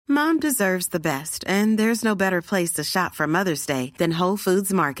Mom deserves the best, and there's no better place to shop for Mother's Day than Whole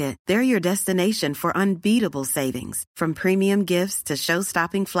Foods Market. They're your destination for unbeatable savings, from premium gifts to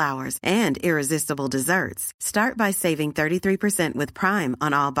show-stopping flowers and irresistible desserts. Start by saving 33% with Prime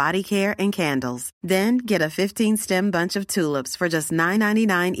on all body care and candles. Then get a 15-stem bunch of tulips for just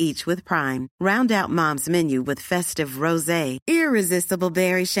 $9.99 each with Prime. Round out Mom's menu with festive rosé, irresistible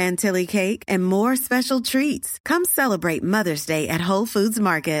berry chantilly cake, and more special treats. Come celebrate Mother's Day at Whole Foods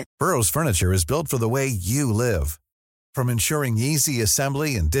Market. Burrow's furniture is built for the way you live. From ensuring easy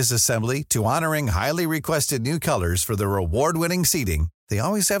assembly and disassembly to honoring highly requested new colors for their award-winning seating, they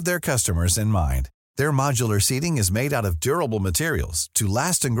always have their customers in mind. Their modular seating is made out of durable materials to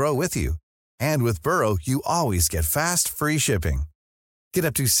last and grow with you. And with Burrow, you always get fast, free shipping. Get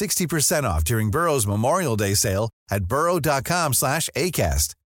up to 60% off during Burrow's Memorial Day sale at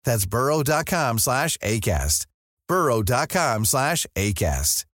burrow.com/ACAST. That's burrow.com/ACAST.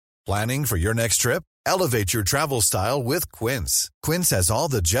 burrow.com/ACAST. Planning for your next trip? Elevate your travel style with Quince. Quince has all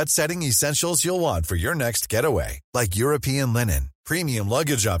the jet-setting essentials you'll want for your next getaway, like European linen, premium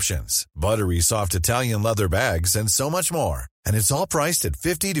luggage options, buttery soft Italian leather bags, and so much more. And it's all priced at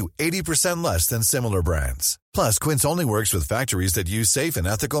 50 to 80% less than similar brands. Plus, Quince only works with factories that use safe and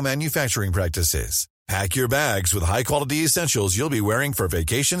ethical manufacturing practices. Pack your bags with high-quality essentials you'll be wearing for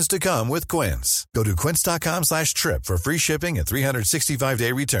vacations to come with Quince. Go to quince.com/trip for free shipping and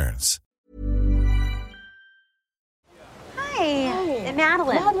 365-day returns. Hi,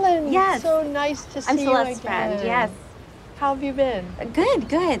 Madeline. Madeline, yes. So nice to see I'm you Celeste's again. friend, yes. How have you been? Good.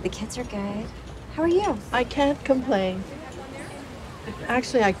 The kids are good. How are you? I can't complain.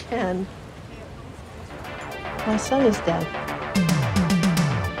 Actually, I can. My son is dead.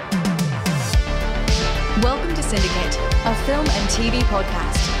 Welcome to Syndicate, a film and TV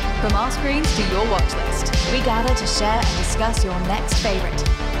podcast. From our screens to your watch list, we gather to share and discuss your next favorite.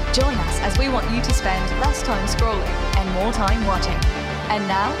 Join us as we want you to spend less time scrolling and more time watching. And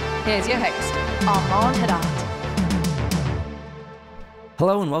now, here's your host, Armand Haddad.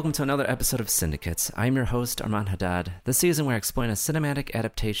 Hello and welcome to another episode of Syndicates. I'm your host, Armand Haddad. This season we're exploring cinematic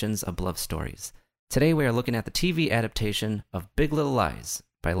adaptations of beloved stories. Today we are looking at the TV adaptation of Big Little Lies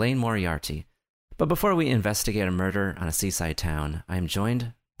by Lane Moriarty. But before we investigate a murder on a seaside town, I am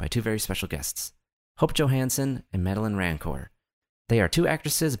joined by two very special guests, Hope Johansson and Madeline Rancourt. They are two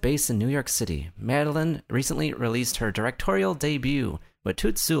actresses based in New York City. Madeline recently released her directorial debut with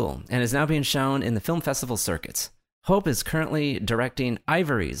Toot Sewell and is now being shown in the film festival circuits. Hope is currently directing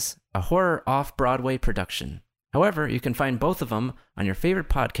Ivories, a horror off-Broadway production. However, you can find both of them on your favorite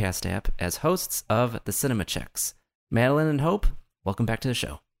podcast app as hosts of The Cinema Checks. Madeline and Hope, welcome back to the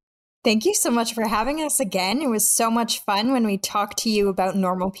show. Thank you so much for having us again. It was so much fun when we talked to you about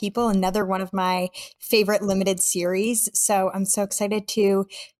Normal People, another one of my favorite limited series. So I'm so excited to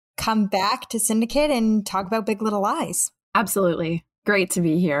come back to Syndicate and talk about Big Little Lies. Absolutely. Great to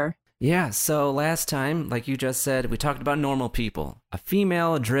be here. Yeah, so last time, like you just said, we talked about Normal People, a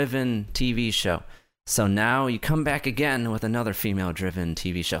female-driven TV show. So now you come back again with another female-driven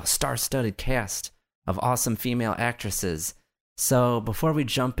TV show, star-studded cast of awesome female actresses. So before we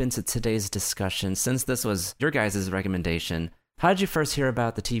jump into today's discussion, since this was your guys' recommendation, how did you first hear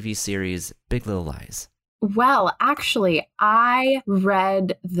about the TV series Big Little Lies? Well, actually, I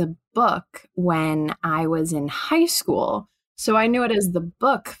read the book when I was in high school. So I knew it as the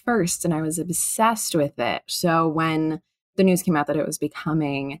book first, and I was obsessed with it. So when the news came out that it was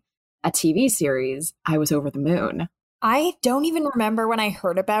becoming a TV series, I was over the moon. I don't even remember when I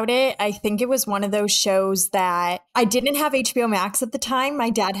heard about it. I think it was one of those shows that I didn't have HBO Max at the time.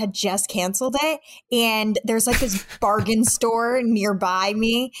 My dad had just canceled it. And there's like this bargain store nearby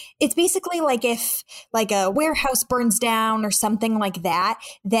me. It's basically like if like a warehouse burns down or something like that,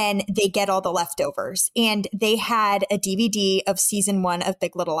 then they get all the leftovers. And they had a DVD of season 1 of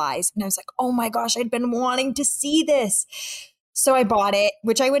Big Little Lies. And I was like, oh my gosh, I'd been wanting to see this. So I bought it,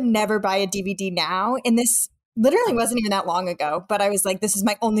 which I would never buy a DVD now. And this literally wasn't even that long ago, but I was like, this is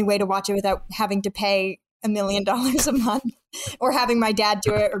my only way to watch it without having to pay $1 million a month or having my dad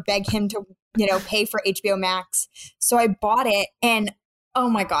do it or beg him to, pay for HBO Max. So I bought it and oh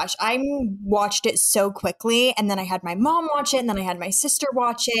my gosh, I watched it so quickly. And then I had my mom watch it and then I had my sister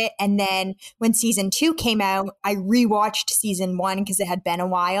watch it. And then when season 2 came out, I rewatched season 1 because it had been a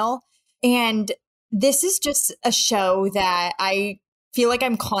while. And this is just a show that I feel like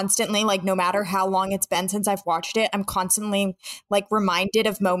I'm constantly, like, no matter how long it's been since I've watched it, I'm constantly like reminded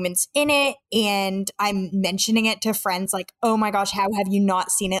of moments in it. And I'm mentioning it to friends like, oh my gosh, how have you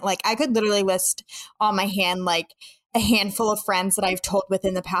not seen it? Like I could literally list on my hand, like a handful of friends that I've told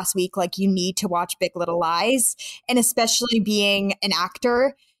within the past week, like you need to watch Big Little Lies. And especially being an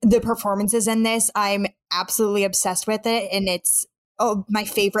actor, the performances in this, I'm absolutely obsessed with it. And it's my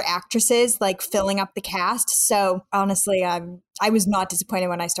favorite actresses like filling up the cast. So honestly, I was not disappointed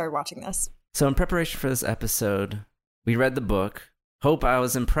when I started watching this. So in preparation for this episode, we read the book. Hope, I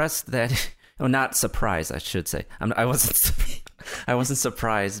was impressed that, oh, not surprised, I should say. I wasn't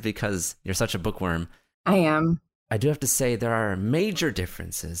surprised because you're such a bookworm. I am. I do have to say there are major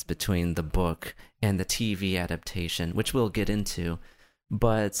differences between the book and the TV adaptation, which we'll get into.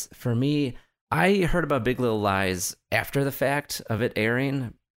 But for me, I heard about Big Little Lies after the fact of it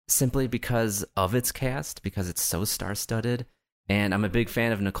airing, simply because of its cast, because it's so star-studded. And I'm a big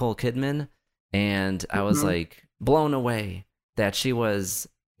fan of Nicole Kidman, and I was like blown away that she was,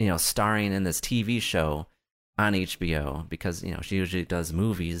 starring in this TV show on HBO, because, she usually does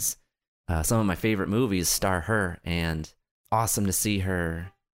movies. Some of my favorite movies star her, and awesome to see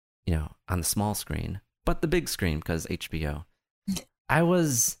her, on the small screen, but the big screen because HBO. I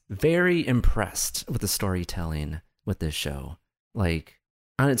was very impressed with the storytelling with this show. Like,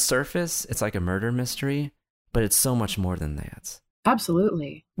 on its surface, it's like a murder mystery, but it's so much more than that.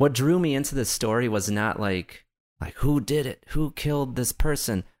 Absolutely. What drew me into this story was not like who did it? Who killed this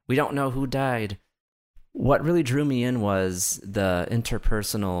person? We don't know who died. What really drew me in was the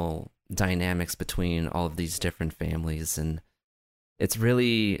interpersonal dynamics between all of these different families. And it's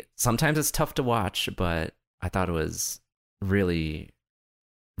really, sometimes it's tough to watch, but I thought it was really,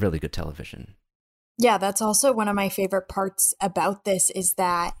 really good television. Yeah, that's also one of my favorite parts about this is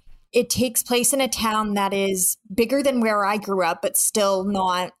that it takes place in a town that is bigger than where I grew up, but still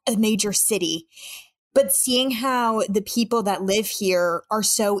not a major city. But seeing how the people that live here are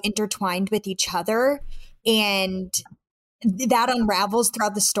so intertwined with each other, and that unravels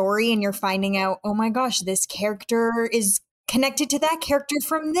throughout the story, and you're finding out, oh my gosh, this character is connected to that character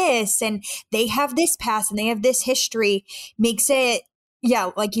from this, and they have this past and they have this history, makes it,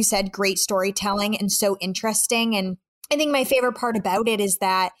 yeah, like you said, great storytelling and so interesting. And I think my favorite part about it is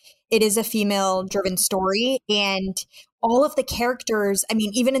that it is a female-driven story, and all of the characters, I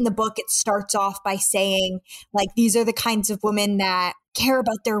mean, even in the book, it starts off by saying, like, these are the kinds of women that care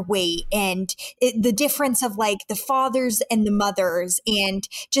about their weight, and the difference of like the fathers and the mothers, and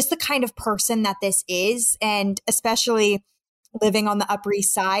just the kind of person that this is. And especially living on the Upper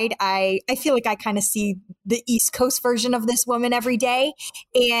East Side, I feel like I kind of see the East Coast version of this woman every day,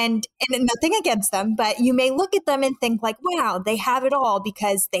 and nothing against them, but you may look at them and think like, wow, they have it all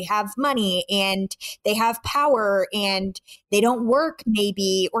because they have money and they have power and they don't work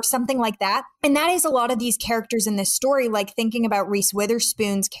maybe, or something like that. And that is a lot of these characters in this story, like thinking about Reese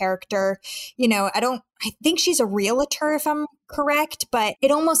Witherspoon's character, I think she's a realtor if I'm correct, but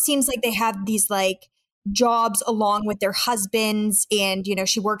it almost seems like they have these like jobs along with their husbands, and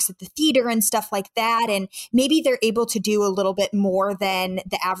she works at the theater and stuff like that, and maybe they're able to do a little bit more than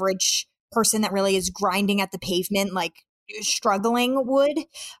the average person that really is grinding at the pavement, like struggling would.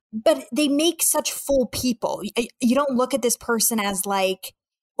 But they make such full people. You don't look at this person as like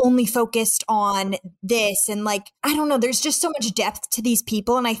only focused on this, and like, I don't know, there's just so much depth to these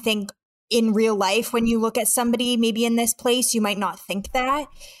people. And I think in real life, when you look at somebody maybe in this place, you might not think that.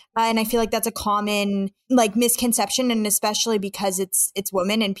 And I feel like that's a common like misconception, and especially because it's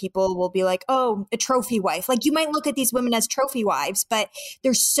women, and people will be like, oh, a trophy wife. Like, you might look at these women as trophy wives, but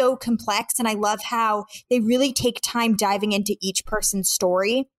they're so complex. And I love how they really take time diving into each person's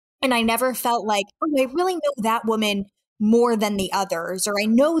story. And I never felt like, oh, I really know that woman more than the others, or I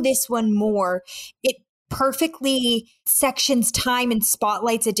know this one more. It perfectly sections time and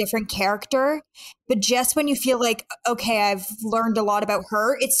spotlights a different character. But just when you feel like, okay, I've learned a lot about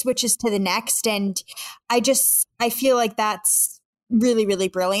her, it switches to the next. And I feel like that's really, really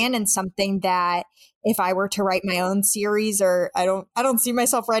brilliant, and something that if I were to write my own series, or I don't see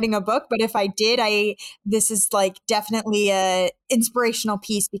myself writing a book, but if I did, this is like definitely a inspirational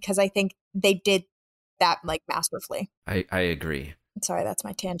piece, because I think they did that like masterfully. I agree. Sorry, that's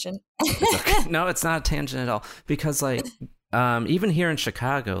my tangent. Okay. No, it's not a tangent at all. Because like, even here in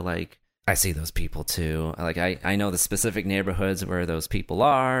Chicago, like I see those people too. Like I know the specific neighborhoods where those people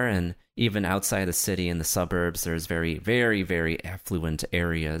are, and even outside the city in the suburbs, there's very, very, very affluent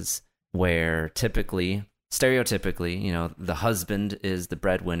areas where stereotypically, the husband is the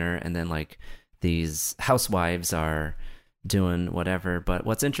breadwinner, and then like these housewives are doing whatever. But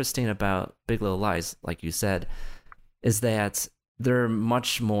what's interesting about Big Little Lies, like you said, is that they're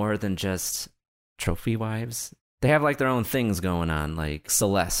much more than just trophy wives. They have like their own things going on. Like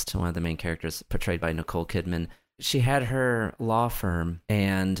Celeste, one of the main characters portrayed by Nicole Kidman, she had her law firm,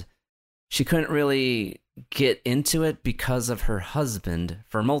 and she couldn't really get into it because of her husband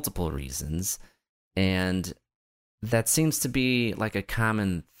for multiple reasons. And that seems to be like a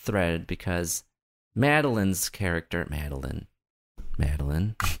common thread because Madeline's character, Madeline.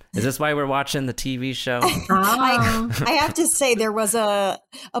 Is this why we're watching the TV show? I have to say there was a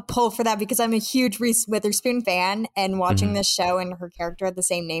pull for that because I'm a huge Reese Witherspoon fan, and watching this show and her character had the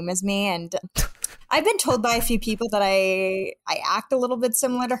same name as me, and I've been told by a few people that I act a little bit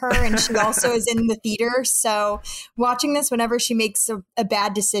similar to her, and she also is in the theater. So watching this, whenever she makes a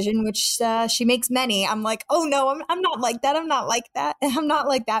bad decision, which she makes many, I'm like, oh no, I'm not like that. I'm not like that. I'm not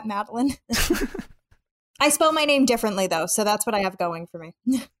like that, Madeline. I spell my name differently, though, so that's what I have going for me.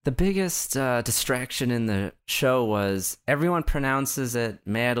 The biggest distraction in the show was everyone pronounces it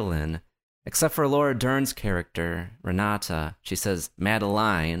Madeline, except for Laura Dern's character, Renata. She says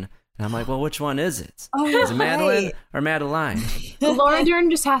Madeline. And I'm like, well, which one is it? Oh, is it Madeline or Madeline? Laura Dern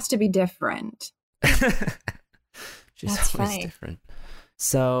just has to be different. She's That's always funny. different.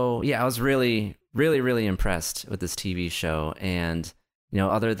 So, yeah, I was really, really, really impressed with this TV show. And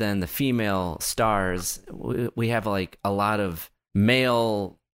other than the female stars, we have like a lot of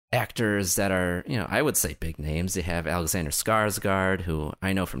male actors that are, I would say big names. They have Alexander Skarsgård, who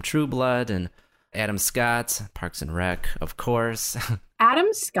I know from True Blood, and Adam Scott, Parks and Rec, of course. Adam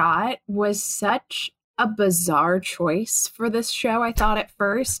Scott was such a bizarre choice for this show, I thought at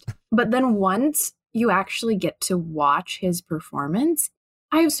first. But then once you actually get to watch his performance,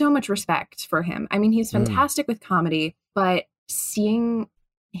 I have so much respect for him. I mean, he's fantastic with comedy, but seeing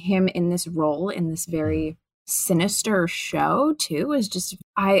him in this role in this very sinister show too is just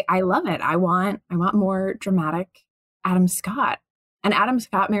I love it. I want more dramatic Adam Scott. And Adam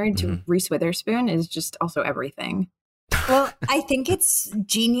Scott married to Reese Witherspoon is just also everything. Well, I think it's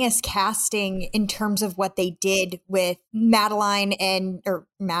genius casting in terms of what they did with Madeline, their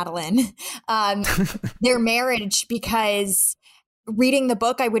marriage, because reading the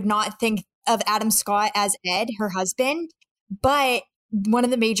book, I would not think of Adam Scott as Ed, her husband. But one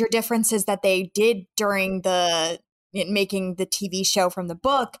of the major differences that they did during making the TV show from the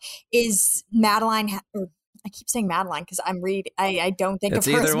book is Madeline, I keep saying Madeline because I don't think it's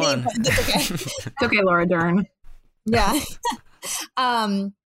of her as either me, one. but it's okay. It's okay, Laura Dern. Yeah.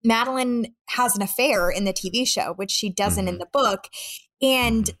 Madeline has an affair in the TV show, which she doesn't in the book.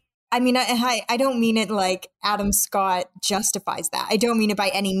 And I mean, I don't mean it like Adam Scott justifies that. I don't mean it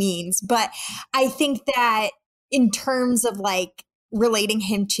by any means. But I think that in terms of like relating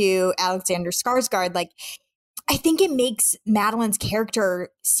him to Alexander Skarsgård, like I think it makes Madeline's character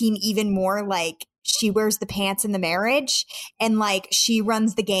seem even more like she wears the pants in the marriage and like she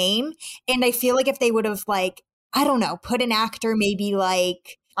runs the game. And I feel like if they would have like, I don't know, put an actor maybe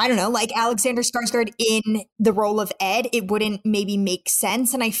like, I don't know, like Alexander Skarsgård in the role of Ed, it wouldn't maybe make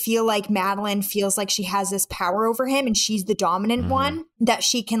sense. And I feel like Madeline feels like she has this power over him and she's the dominant one, that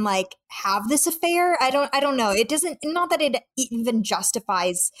she can like have this affair. I don't know. It doesn't, not that it even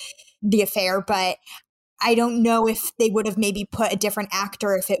justifies the affair, but I don't know if they would have maybe put a different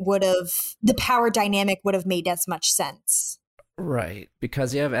actor, if it would have, the power dynamic would have made as much sense. Right.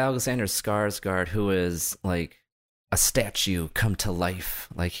 Because you have Alexander Skarsgård, who is like a statue come to life.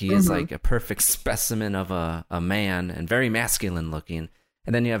 Like he is like a perfect specimen of a man and very masculine looking.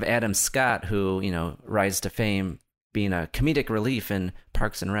 And then you have Adam Scott, who, rise to fame being a comedic relief in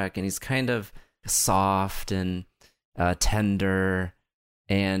Parks and Rec. And he's kind of soft and tender.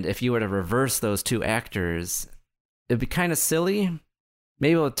 And if you were to reverse those two actors, it'd be kind of silly.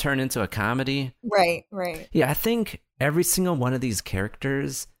 Maybe it'll turn into a comedy. Right. Yeah, I think every single one of these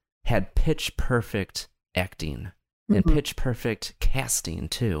characters had pitch perfect acting. And pitch perfect casting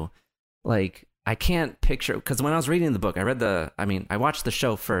too. Like I can't picture, because when I was reading the book, I watched the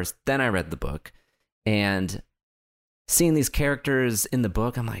show first, then I read the book, and seeing these characters in the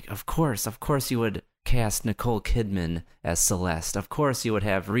book, I'm like, of course you would cast Nicole Kidman as Celeste. Of course you would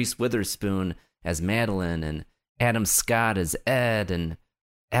have Reese Witherspoon as Madeline and Adam Scott as Ed and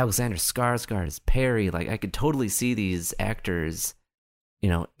Alexander Skarsgård as Perry. Like I could totally see these actors,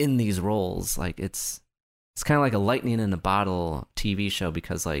 in these roles. Like it's kind of like a lightning in a bottle TV show,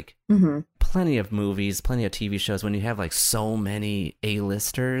 because like plenty of movies, plenty of TV shows, when you have like so many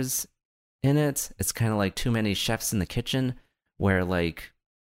A-listers in it, it's kind of like too many chefs in the kitchen where like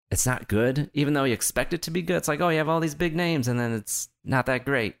it's not good, even though you expect it to be good. It's like, oh, you have all these big names and then it's not that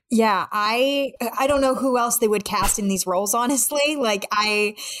great. Yeah, I don't know who else they would cast in these roles, honestly. Like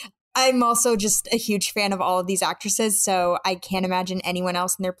I'm also just a huge fan of all of these actresses, so I can't imagine anyone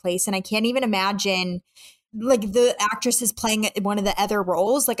else in their place. And I can't even imagine like the actresses playing one of the other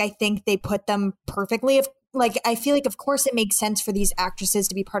roles. Like I think they put them perfectly. I feel like of course it makes sense for these actresses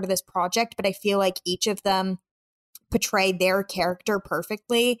to be part of this project, but I feel like each of them portray their character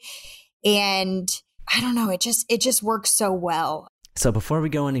perfectly. And I don't know, it just works so well. So before we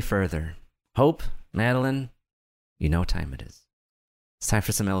go any further, Hope, Madeline, you know what time it is. It's time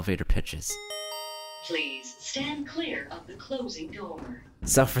for some elevator pitches. Please stand clear of the closing door.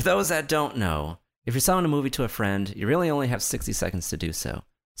 So for those that don't know, if you're selling a movie to a friend, you really only have 60 seconds to do so.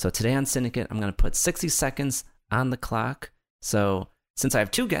 So today on Syndicate, I'm going to put 60 seconds on the clock. So since I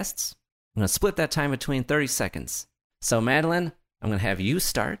have 2 guests, I'm going to split that time between 30 seconds. So Madeline, I'm going to have you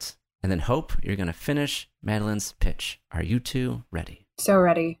start, and then Hope, you're going to finish Madeline's pitch. Are you 2 ready? So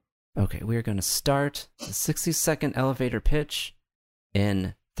ready. Okay, we're going to start the 60-second elevator pitch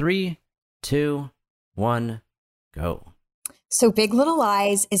in 3, 2, 1, go. So Big Little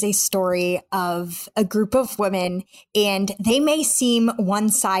Lies is a story of a group of women, and they may seem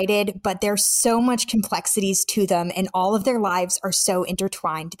one-sided, but there's so much complexities to them, and all of their lives are so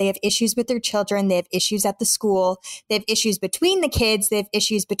intertwined. They have issues with their children. They have issues at the school. They have issues between the kids. They have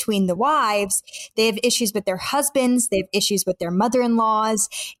issues between the wives. They have issues with their husbands. They have issues with their mother-in-laws.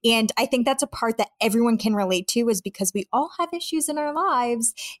 And I think that's a part that everyone can relate to, is because we all have issues in our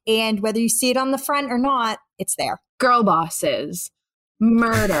lives. And whether you see it on the front or not, it's there. Girl bosses,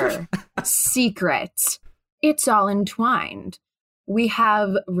 murder, secrets. It's all entwined. We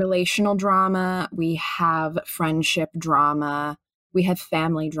have relational drama. We have friendship drama. We have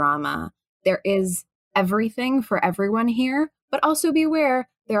family drama. There is everything for everyone here, but also be aware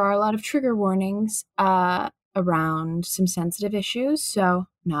there are a lot of trigger warnings around some sensitive issues. So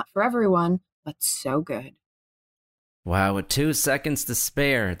not for everyone, but so good. Wow, with 2 seconds to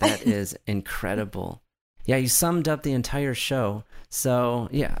spare, that is incredible. Yeah, you summed up the entire show. So,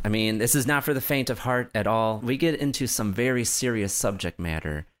 yeah, I mean, this is not for the faint of heart at all. We get into some very serious subject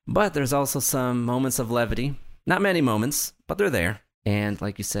matter, but there's also some moments of levity. Not many moments, but they're there. And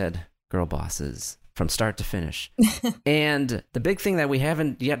like you said, girl bosses from start to finish. And the big thing that we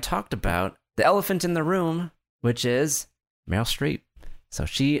haven't yet talked about, the elephant in the room, which is Meryl Streep. So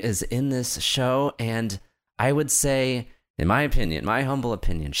she is in this show, and I would say, in my opinion, my humble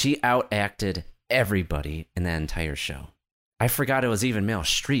opinion, she outacted everybody in that entire show. I forgot it was even Meryl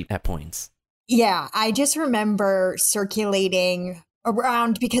Streep at points. Yeah, I just remember circulating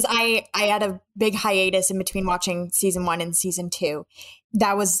around, because I had a big hiatus in between watching season 1 and season 2.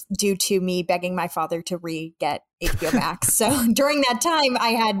 That was due to me begging my father to get HBO Max. So during that time, I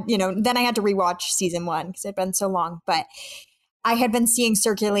had, then I had to rewatch season 1 because it had been so long. But I had been seeing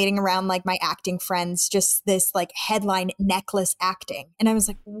circulating around like my acting friends, just this like headline, necklace acting. And I was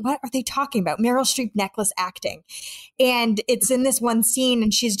like, what are they talking about? Meryl Streep necklace acting. And it's in this one scene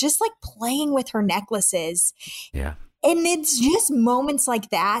and she's just like playing with her necklaces. Yeah. And it's just moments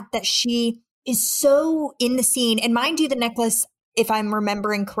like that she is so in the scene. And mind you, the necklace, if I'm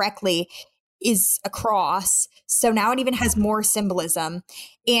remembering correctly, is a cross. So now it even has more symbolism.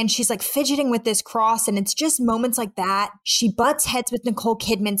 And she's like fidgeting with this cross. And it's just moments like that. She butts heads with Nicole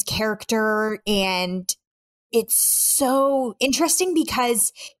Kidman's character. And it's so interesting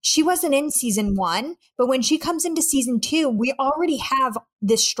because she wasn't in season 1. But when she comes into season 2, we already have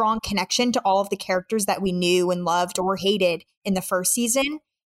this strong connection to all of the characters that we knew and loved or hated in the first season.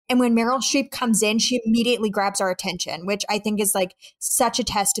 And when Meryl Streep comes in, she immediately grabs our attention, which I think is like such a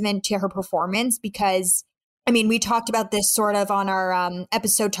testament to her performance because, I mean, we talked about this sort of on our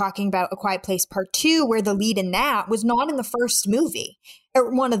episode talking about A Quiet Place Part 2, where the lead in that was not in the first movie,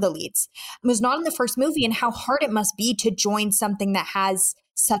 or one of the leads was not in the first movie, and how hard it must be to join something that has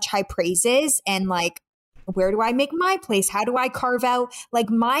such high praises and like, where do I make my place? How do I carve out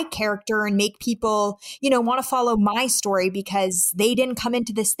like my character and make people, want to follow my story because they didn't come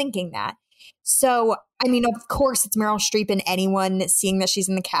into this thinking that. So, I mean, of course, it's Meryl Streep, and anyone seeing that she's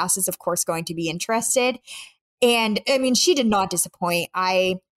in the cast is, of course, going to be interested. And I mean, she did not disappoint.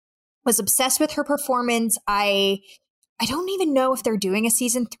 I was obsessed with her performance. I don't even know if they're doing a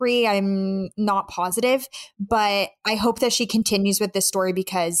season 3. I'm not positive, but I hope that she continues with this story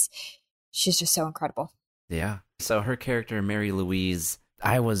because she's just so incredible. Yeah. So her character, Mary Louise,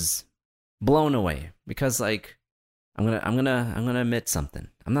 I was blown away because, like, I'm gonna admit something.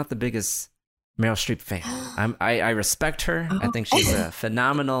 I'm not the biggest Meryl Streep fan. I respect her. I think she's a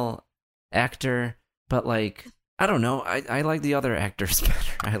phenomenal actor, but like, I don't know. I like the other actors better.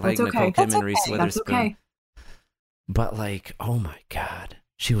 I like Nicole Kidman, Reese Witherspoon. Okay. But like, oh my God,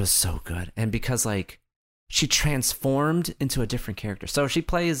 she was so good, and because like, she transformed into a different character. So she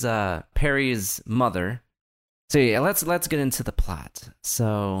plays Perry's mother. So yeah, let's get into the plot.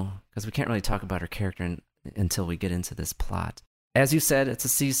 So, because we can't really talk about her character until we get into this plot. As you said, it's a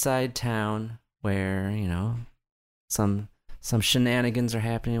seaside town where, some shenanigans are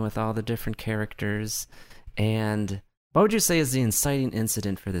happening with all the different characters. And what would you say is the inciting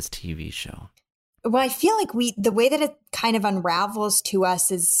incident for this TV show? Well, I feel like the way that it kind of unravels to us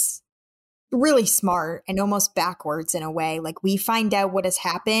is really smart and almost backwards in a way. Like we find out what has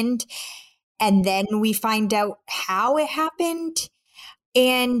happened and then we find out how it happened.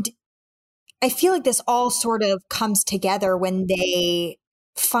 And I feel like this all sort of comes together when they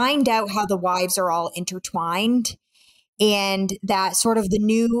find out how the wives are all intertwined, and that sort of the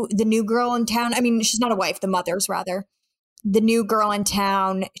new girl in town. I mean, she's not a wife, the mother's rather. The new girl in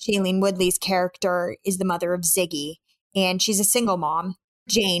town, Shailene Woodley's character, is the mother of Ziggy, and she's a single mom.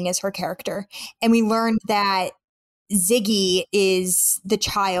 Jane is her character. And we learned that Ziggy is the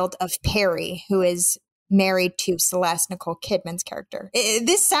child of Perry, who is married to Celeste, Nicole Kidman's character.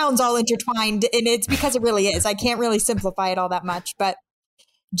 This sounds all intertwined, and it's because it really is. I can't really simplify it all that much, but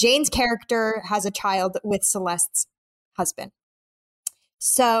Jane's character has a child with Celeste's husband.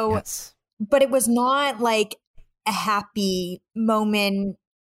 So, yes. But it was not like a happy moment.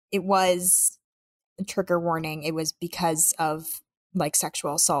 It was a trigger warning. It was because of like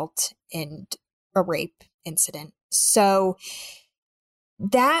sexual assault and a rape incident. So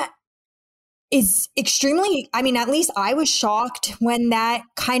that is extremely, I mean, at least I was shocked when that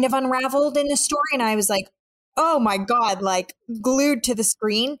kind of unraveled in the story. And I was like, oh my God, like glued to the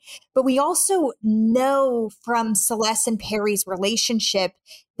screen. But we also know from Celeste and Perry's relationship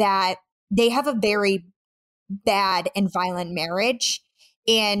that they have a very bad and violent marriage.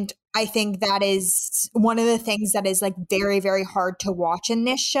 And I think that is one of the things that is like very, very hard to watch in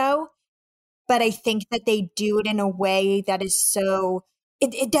this show. But I think that they do it in a way that is so,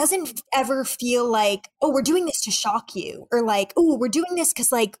 it doesn't ever feel like, oh, we're doing this to shock you, or like, oh, we're doing this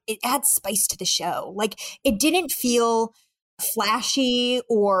because like it adds spice to the show. Like it didn't feel flashy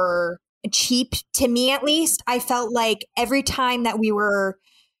or cheap to me, at least. I felt like every time that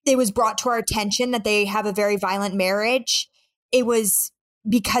it was brought to our attention that they have a very violent marriage, it was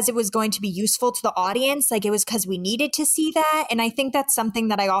because it was going to be useful to the audience. Like it was because we needed to see that. And I think that's something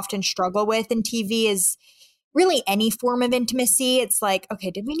that I often struggle with in TV is really any form of intimacy. It's like,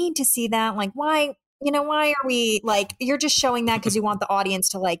 okay, did we need to see that? Like, why are we like, you're just showing that because you want the audience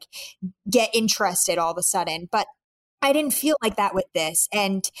to like get interested all of a sudden. But I didn't feel like that with this.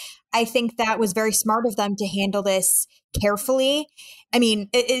 And I think that was very smart of them to handle this carefully. I mean,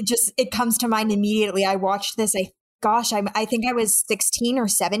 it comes to mind immediately. I watched this, I think I was 16 or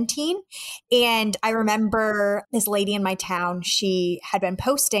 17. And I remember this lady in my town, she had been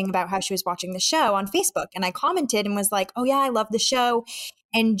posting about how she was watching the show on Facebook. And I commented and was like, oh yeah, I love the show.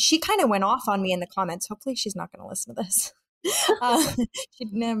 And she kind of went off on me in the comments. Hopefully she's not going to listen to this.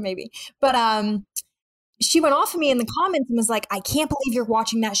 Maybe. But she went off of me in the comments and was like, I can't believe you're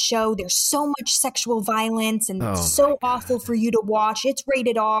watching that show. There's so much sexual violence and it's so awful for you to watch. It's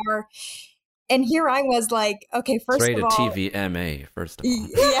rated R. And here I was like, okay, first of all. It's rated TVMA, first of all.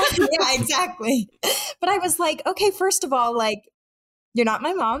 Yeah, exactly. But I was like, okay, first of all, like, you're not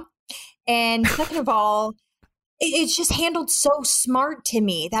my mom. And second of all, it's just handled so smart to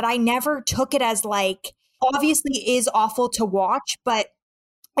me that I never took it as like, obviously it is awful to watch, but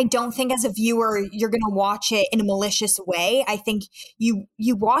I don't think as a viewer, you're going to watch it in a malicious way. I think you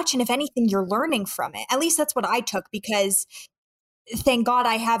watch, and if anything, you're learning from it. At least that's what I took, because thank God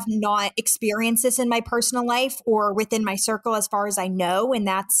I have not experienced this in my personal life or within my circle as far as I know. And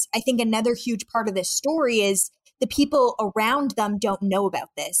that's, I think, another huge part of this story is the people around them don't know about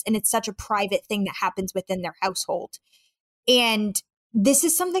this. And it's such a private thing that happens within their household. And this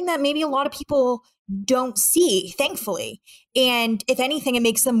is something that maybe a lot of people don't see, thankfully. And if anything, it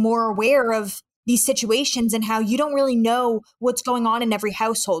makes them more aware of these situations and how you don't really know what's going on in every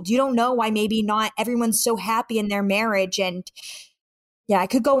household. You don't know why maybe not everyone's so happy in their marriage. And yeah, I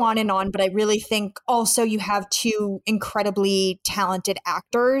could go on, but I really think also you have two incredibly talented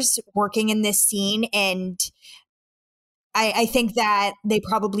actors working in this scene. And I think that they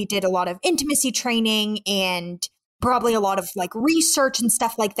probably did a lot of intimacy training and probably a lot of like research and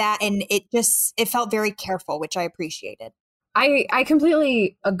stuff like that. And it felt very careful, which I appreciated. I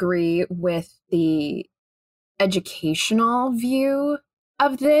completely agree with the educational view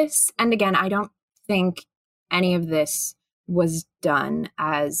of this. And again, I don't think any of this was done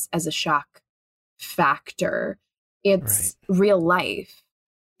as a shock factor. It's real life.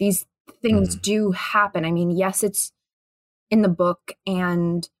 These things do happen. I mean, yes, it's in the book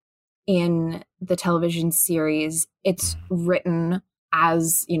and in the television series, it's written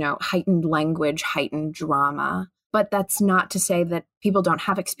as, heightened language, heightened drama. But that's not to say that people don't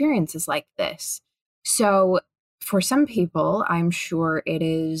have experiences like this. So for some people, I'm sure it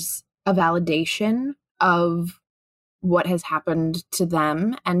is a validation of what has happened to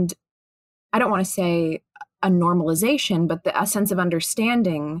them. And I don't want to say a normalization, but a sense of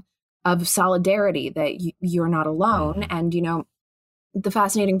understanding of solidarity, that you're not alone. And, you know, the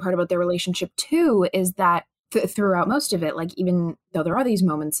fascinating part about their relationship too is that throughout most of it, like, even though there are these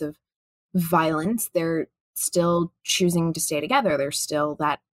moments of violence, they're still choosing to stay together. There's still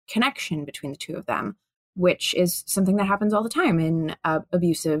that connection between the two of them, which is something that happens all the time in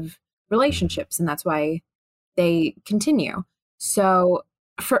abusive relationships. And that's why they continue. So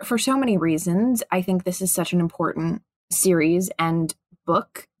for so many reasons, I think this is such an important series and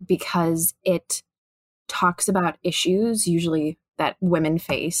book, because it talks about issues usually that women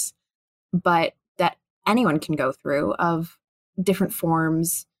face, but that anyone can go through, of different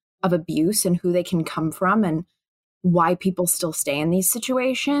forms of abuse and who they can come from, and why people still stay in these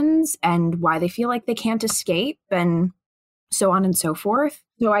situations, and why they feel like they can't escape, and so on and so forth.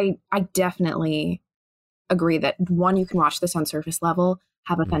 So I definitely agree that, one, you can watch this on surface level,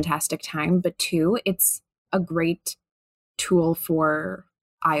 have a fantastic time, but two, it's a great tool for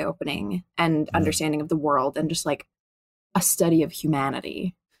eye-opening and understanding of the world, and just like a study of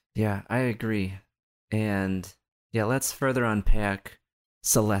humanity. Yeah, I agree. And yeah, let's further unpack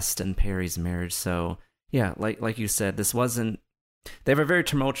Celeste and Perry's marriage. So yeah, like you said, they have a very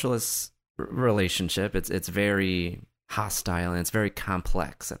tumultuous relationship. It's very hostile, and it's very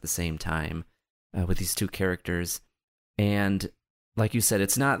complex at the same time with these two characters. And like you said,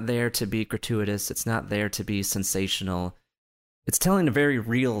 it's not there to be gratuitous. It's not there to be sensational. It's telling a very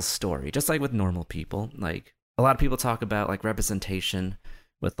real story, just like with normal people. Like, a lot of people talk about like representation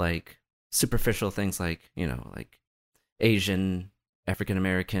with like superficial things, like, you know, like Asian, African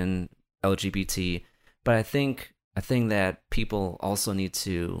American, LGBT. But I think a thing that people also need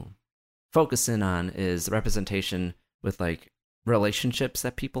to focus in on is representation with like relationships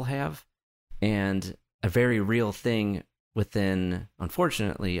that people have. And a very real thing within,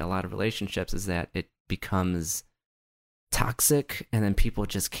 unfortunately, a lot of relationships is that it becomes toxic, and then people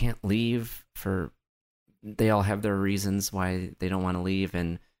just can't leave they all have their reasons why they don't want to leave.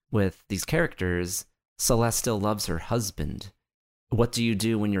 And with these characters, Celeste still loves her husband. What do you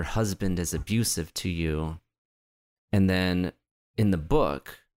do when your husband is abusive to you? And then in the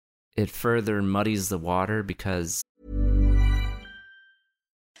book, it further muddies the water, because...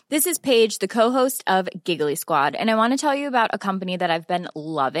 This is Paige, the co-host of Giggly Squad, and I want to tell you about a company that I've been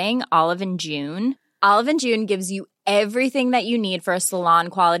loving, Olive & June. Olive & June gives you everything that you need for a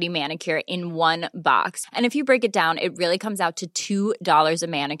salon-quality manicure in one box. And if you break it down, it really comes out to $2 a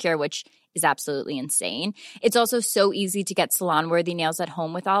manicure, which is absolutely insane. It's also so easy to get salon-worthy nails at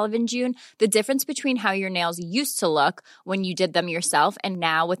home with Olive & June. The difference between how your nails used to look when you did them yourself and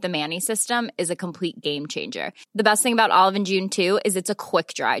now with the Mani system is a complete game changer. The best thing about Olive & June, too, is it's a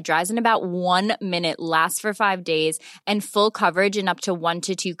quick dry. Dries in about 1 minute, lasts for 5 days, and full coverage in up to 1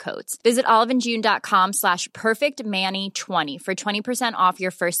 to 2 coats. Visit oliveandjune.com/perfectmani20 for 20% off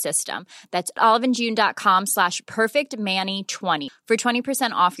your first system. That's oliveandjune.com/perfectmani20 for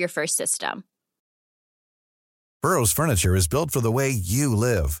 20% off your first system. Burrow's furniture is built for the way you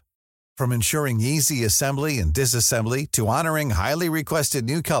live. From ensuring easy assembly and disassembly to honoring highly requested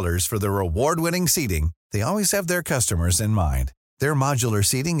new colors for their award-winning seating, they always have their customers in mind. Their modular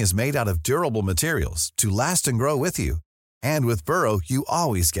seating is made out of durable materials to last and grow with you. And with Burrow, you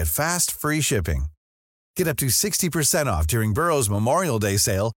always get fast, free shipping. Get up to 60% off during Burrow's Memorial Day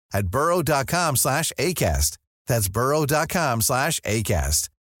sale at burrow.com/ACAST. That's burrow.com/ACAST.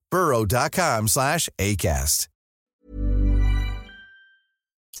 burrow.com/ACAST.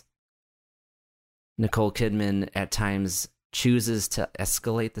 Nicole Kidman at times chooses to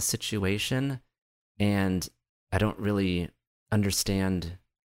escalate the situation, and I don't really understand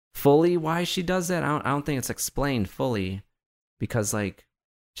fully why she does that. I don't think it's explained fully, because like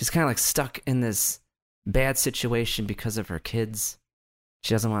she's kind of like stuck in this bad situation because of her kids.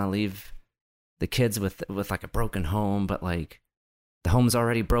 She doesn't want to leave the kids with like a broken home, but like the home's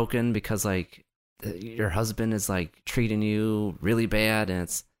already broken because like your husband is like treating you really bad, and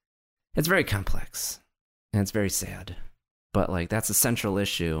it's very complex and it's very sad. But like that's a central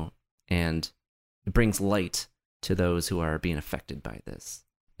issue, and it brings light to those who are being affected by this.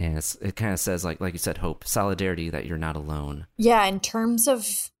 And it kind of says, like you said, hope, solidarity, that you're not alone. Yeah, in terms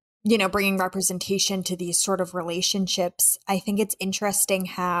of, you know, bringing representation to these sort of relationships, I think it's interesting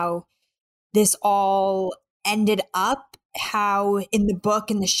how this all ended up, how in the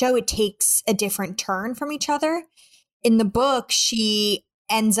book and the show it takes a different turn from each other. In the book, she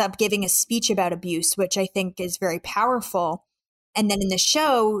ends up giving a speech about abuse, which I think is very powerful. And then in the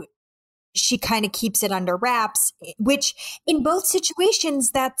show, she kind of keeps it under wraps, which in both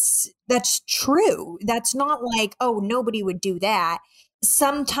situations, that's true. That's not like, oh, nobody would do that.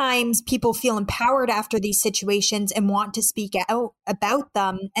 sometimes people feel empowered after these situations and want to speak out about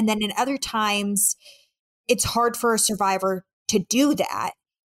them. And then in other times, it's hard for a survivor to do that.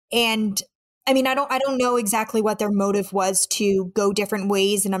 And I mean, I don't know exactly what their motive was to go different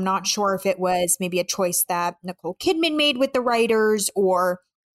ways. And I'm not sure if it was maybe a choice that Nicole Kidman made with the writers, or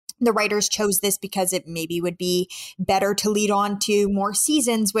the writers chose this because it maybe would be better to lead on to more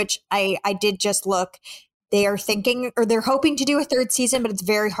seasons, which I did just look. They are thinking, or they're hoping to do a third season, but it's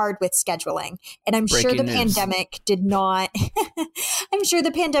very hard with scheduling. And I'm sure the pandemic did not, I'm sure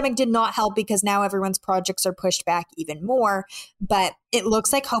the pandemic did not help, because now everyone's projects are pushed back even more. But it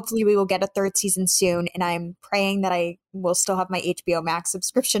looks like hopefully we will get a third season soon. And I'm praying that I will still have my HBO Max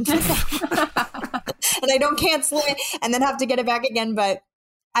subscription for that. And I don't cancel it and then have to get it back again. But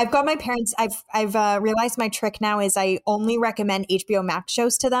I've got my parents, I've realized my trick now is I only recommend HBO Max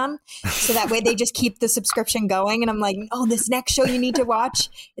shows to them. So that way they just keep the subscription going. And I'm like, oh, this next show you need to watch,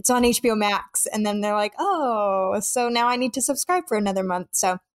 it's on HBO Max. And then they're like, oh, so now I need to subscribe for another month.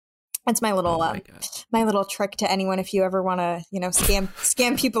 So that's my little, my little trick to anyone. If you ever want to,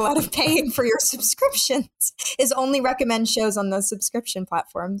 scam people out of paying for your subscriptions, is only recommend shows on those subscription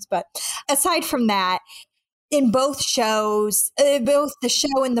platforms. But aside from that, in both shows, both the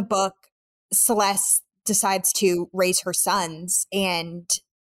show and the book, Celeste decides to raise her sons. And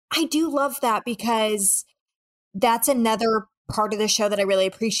I do love that, because that's another part of the show that I really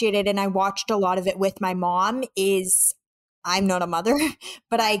appreciated. And I watched a lot of it with my mom. Is I'm not a mother,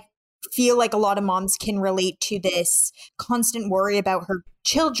 but I feel like a lot of moms can relate to this constant worry about her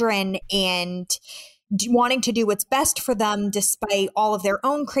children and wanting to do what's best for them despite all of their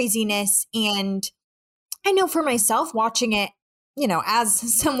own craziness. And I know for myself, watching it,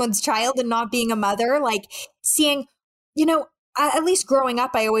 as someone's child and not being a mother, like seeing, at least growing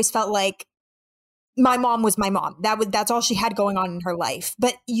up, I always felt like my mom was my mom. That's all she had going on in her life.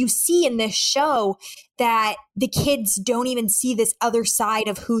 But you see in this show that the kids don't even see this other side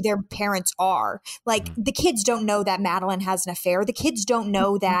of who their parents are. Like, the kids don't know that Madeline has an affair. The kids don't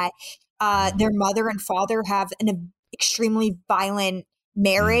know that their mother and father have an extremely violent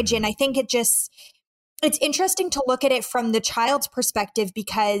marriage. And I think it's interesting to look at it from the child's perspective,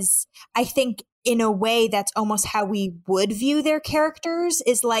 because I think in a way that's almost how we would view their characters,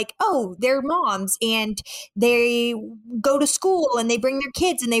 is like, oh, they're moms and they go to school and they bring their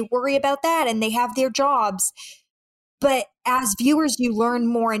kids and they worry about that and they have their jobs. But as viewers, you learn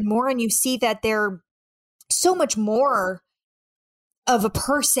more and more, and you see that they're so much more of a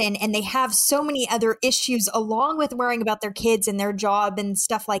person, and they have so many other issues along with worrying about their kids and their job and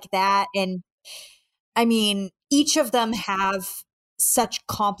stuff like that. And I mean, each of them have such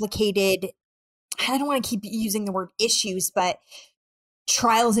complicated, I don't want to keep using the word issues, but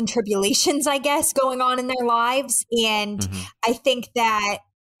trials and tribulations, I guess, going on in their lives. And I think that,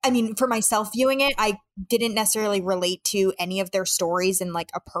 for myself viewing it, I didn't necessarily relate to any of their stories in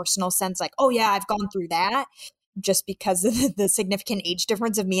like a personal sense, like, oh yeah, I've gone through that, just because of the significant age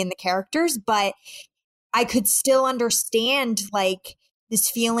difference of me and the characters. But I could still understand like this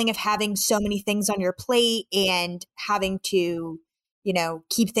feeling of having so many things on your plate and having to,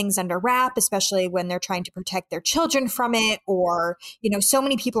 keep things under wrap, especially when they're trying to protect their children from it, or, so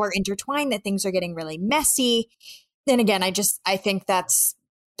many people are intertwined that things are getting really messy. And again, I think that's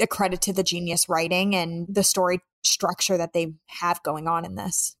a credit to the genius writing and the story structure that they have going on in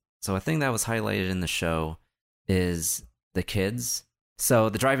this. So a thing that was highlighted in the show is the kids. So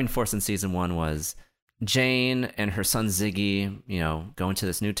the driving force in season 1 was Jane and her son Ziggy, go into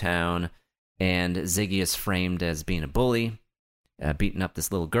this new town, and Ziggy is framed as being a bully, beating up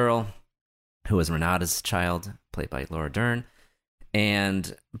this little girl who was Renata's child, played by Laura Dern.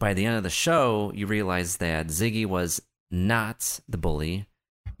 And by the end of the show, you realize that Ziggy was not the bully,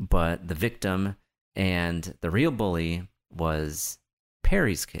 but the victim, and the real bully was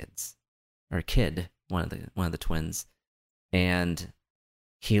Perry's kid, one of the twins. And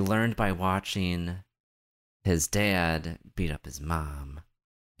he learned by watching his dad beat up his mom,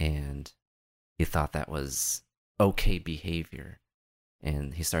 and he thought that was okay behavior,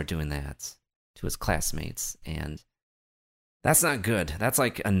 and he started doing that to his classmates, and that's not good. That's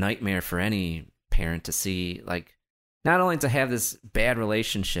like a nightmare for any parent to see, like, not only to have this bad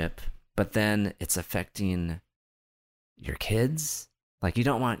relationship, but then it's affecting your kids. Like, you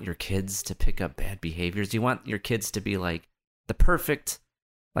don't want your kids to pick up bad behaviors. You want your kids to be like the perfect,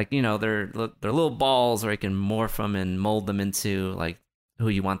 like, they're little balls where you can morph them and mold them into like who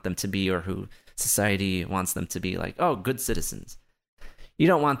you want them to be, or who society wants them to be, like, oh, good citizens. You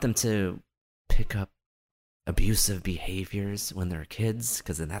don't want them to pick up abusive behaviors when they're kids,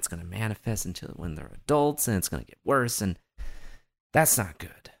 because then that's going to manifest until when they're adults, and it's going to get worse. And that's not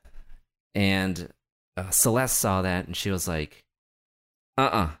good. And Celeste saw that and she was like,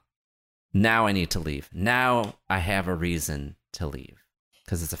 now I need to leave. Now I have a reason to leave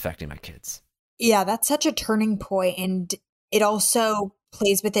because it's affecting my kids. Yeah, that's such a turning point. And it also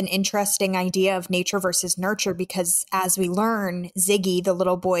plays with an interesting idea of nature versus nurture, because as we learn, Ziggy, the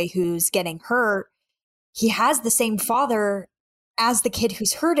little boy who's getting hurt, he has the same father as the kid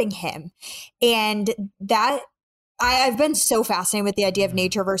who's hurting him. And that I've been so fascinated with the idea of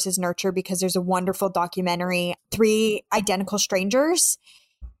nature versus nurture because there's a wonderful documentary, 3 Identical Strangers.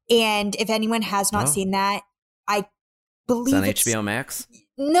 And if anyone has not seen that, I believe it's on HBO Max.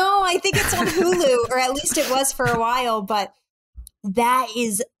 No, I think it's on Hulu, or at least it was for a while. But that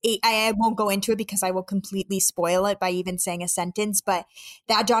is, I won't go into it because I will completely spoil it by even saying a sentence. But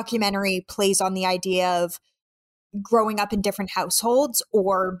that documentary plays on the idea of growing up in different households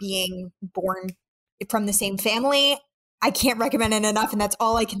or being born from the same family. I can't recommend it enough, and that's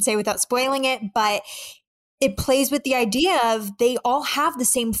all I can say without spoiling it. But it plays with the idea of they all have the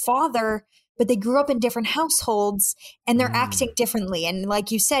same father, but they grew up in different households and they're acting differently. And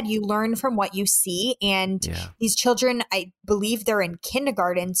like you said, you learn from what you see. And these children, I believe they're in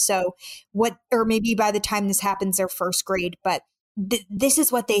kindergarten. So or maybe by the time this happens, they're first grade, but this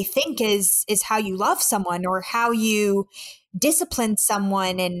is what they think is how you love someone or how you discipline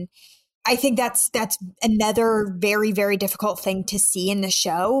someone. And I think that's another very, very difficult thing to see in the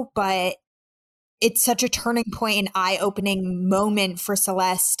show, but it's such a turning point and eye-opening moment for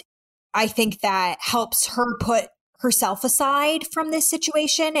Celeste. I think that helps her put herself aside from this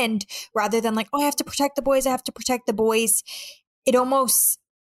situation. And rather than like, I have to protect the boys, it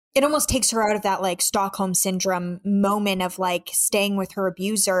almost takes her out of that like Stockholm syndrome moment of like staying with her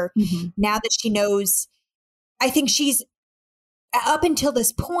abuser. Mm-hmm. Now that she knows, I think she's up until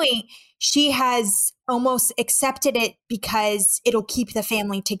this point, she has almost accepted it because it'll keep the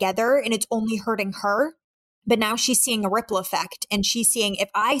family together and it's only hurting her. But now she's seeing a ripple effect and she's seeing if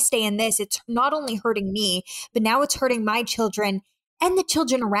I stay in this, it's not only hurting me, but now it's hurting my children and the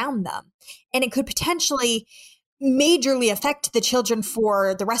children around them. And it could potentially majorly affect the children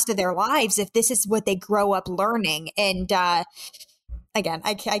for the rest of their lives if this is what they grow up learning. And again,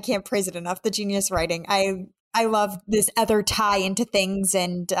 I can't praise it enough. The genius writing. I love this other tie into things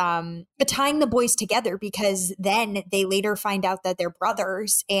and tying the boys together because then they later find out that they're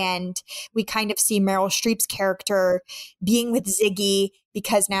brothers. And we kind of see Meryl Streep's character being with Ziggy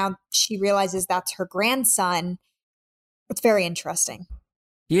because now she realizes that's her grandson. It's very interesting.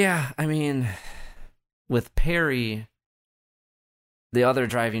 Yeah, I mean, with Perry, the other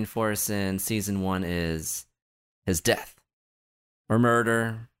driving force in season 1 is his death or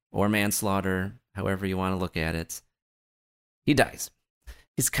murder or manslaughter. However you want to look at it, he dies.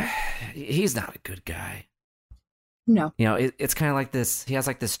 He's not a good guy. No. It's kind of like this. He has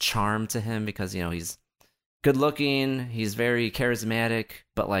like this charm to him because, he's good looking. He's very charismatic,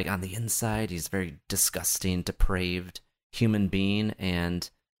 but like on the inside, he's very disgusting, depraved human being. And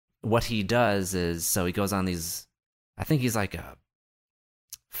what he does is, so he goes on these, I think he's like a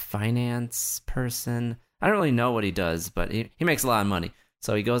finance person. I don't really know what he does, but he makes a lot of money.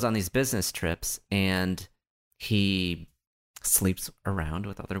 So he goes on these business trips and he sleeps around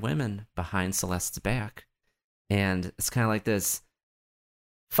with other women behind Celeste's back. And it's kind of like this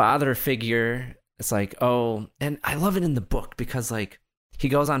father figure. It's like, and I love it in the book because like he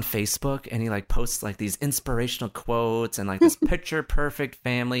goes on Facebook and he like posts like these inspirational quotes and like this picture perfect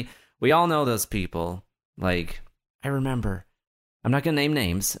family. We all know those people. Like, I remember, I'm not going to name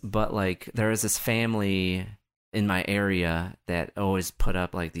names, but like there is this family in my area that always put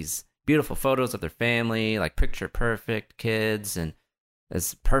up like these beautiful photos of their family, like picture perfect kids and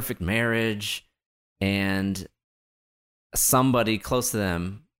this perfect marriage. And somebody close to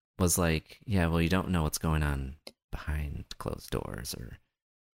them was like, yeah, well, you don't know what's going on behind closed doors or,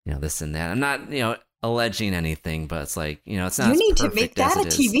 this and that. I'm not, alleging anything, but it's like, it's not. You need to make that a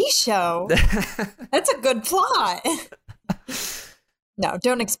TV show. That's a good plot. No,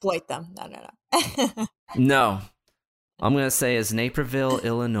 don't exploit them. No. No. I'm going to say is Naperville,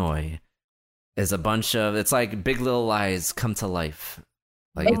 Illinois is a bunch of, it's like Big Little Lies come to life.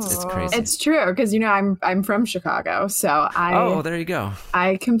 Like it's crazy. It's true because I'm from Chicago, so there you go.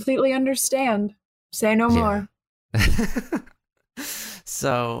 I completely understand. Say no more.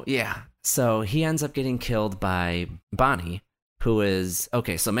 So he ends up getting killed by Bonnie, who is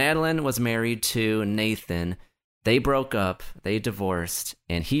so Madeline was married to Nathan. They broke up, they divorced,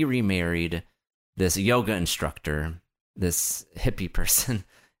 and he remarried this yoga instructor, this hippie person,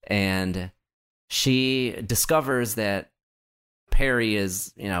 and she discovers that Perry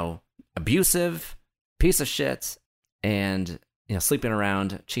is, abusive, piece of shit, and, sleeping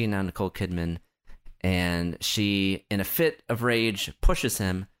around, cheating on Nicole Kidman, and she, in a fit of rage, pushes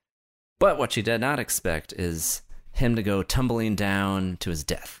him. But what she did not expect is him to go tumbling down to his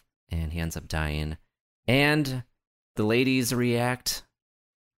death, and he ends up dying. And the ladies react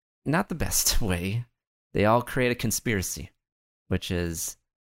not the best way. They all create a conspiracy, which is,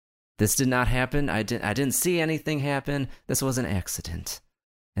 this did not happen. I didn't see anything happen. This was an accident.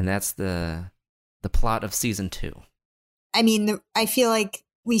 And that's the plot of season 2. I mean, I feel like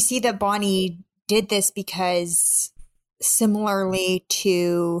we see that Bonnie did this because, similarly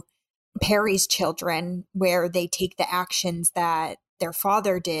to Perry's children, where they take the actions that their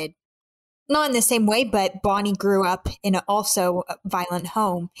father did, not in the same way, but Bonnie grew up in also a violent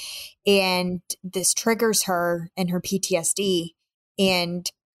home, and this triggers her and her PTSD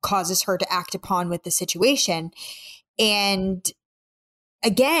and causes her to act upon with the situation. And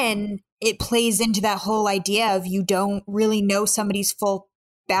again, it plays into that whole idea of you don't really know somebody's full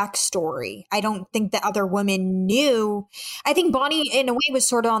backstory. I don't think the other women knew. I think Bonnie, in a way, was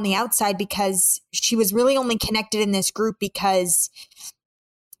sort of on the outside because she was really only connected in this group because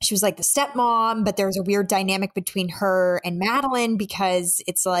she was like the stepmom, but there's a weird dynamic between her and Madeline because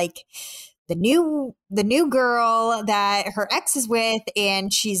it's like the new girl that her ex is with,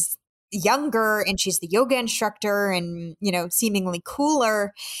 and she's younger and she's the yoga instructor and, seemingly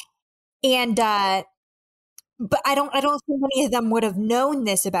cooler. And, but I don't think any of them would have known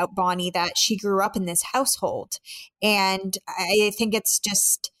this about Bonnie, that she grew up in this household. And I think it's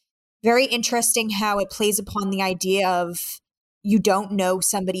just very interesting how it plays upon the idea of you don't know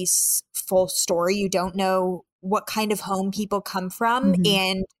somebody's full story. You don't know what kind of home people come from. Mm-hmm.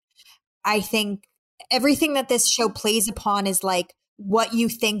 And I think everything that this show plays upon is like, what you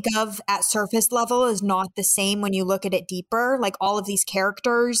think of at surface level is not the same when you look at it deeper. Like all of these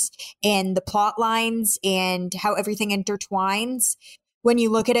characters and the plot lines and how everything intertwines. When you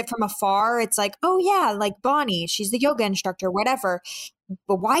look at it from afar, it's like, oh yeah, like Bonnie, she's the yoga instructor, whatever.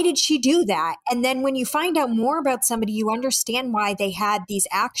 But why did she do that? And then when you find out more about somebody, you understand why they had these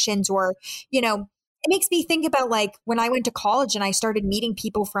actions, or, it makes me think about like when I went to college and I started meeting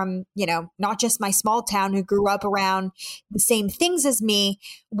people from, not just my small town who grew up around the same things as me,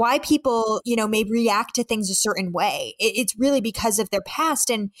 why people, may react to things a certain way. It's really because of their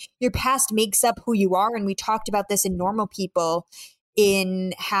past, and your past makes up who you are. And we talked about this in Normal People,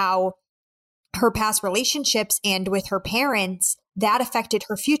 in how her past relationships and with her parents, that affected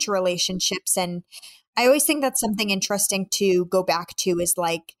her future relationships. And I always think that's something interesting to go back to, is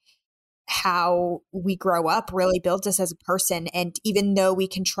like, how we grow up really builds us as a person. And even though we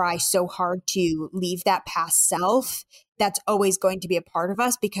can try so hard to leave that past self, that's always going to be a part of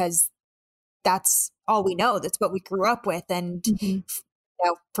us because that's all we know. That's what we grew up with. And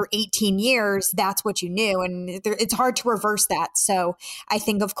for 18 years, that's what you knew. And it's hard to reverse that. So I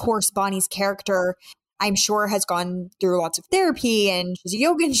think, of course, Bonnie's character, I'm sure, has gone through lots of therapy, and she's a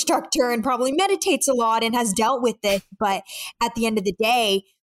yoga instructor and probably meditates a lot and has dealt with it. But at the end of the day,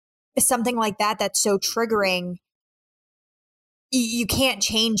 something like that that's so triggering, you can't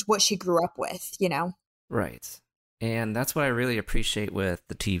change what she grew up with, Right. And that's what I really appreciate with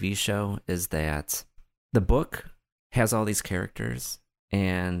the TV show, is that the book has all these characters,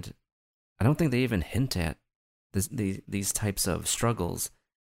 and I don't think they even hint at these types of struggles.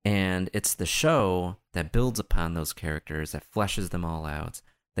 And it's the show that builds upon those characters, that fleshes them all out.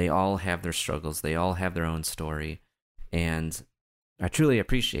 They all have their struggles. They all have their own story. And I truly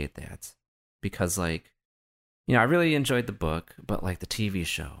appreciate that, because I really enjoyed the book, but like the TV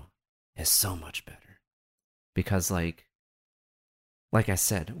show is so much better, because like I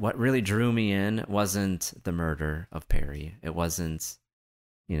said, what really drew me in wasn't the murder of Perry. It wasn't,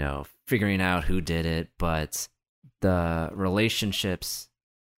 figuring out who did it, but the relationships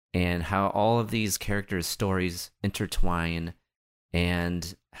and how all of these characters' stories intertwine,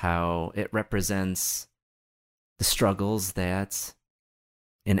 and how it represents the struggles that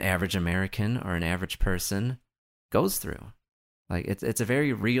an average American or an average person goes through. Like it's a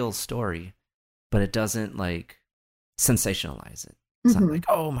very real story, but it doesn't like sensationalize it. It's not like,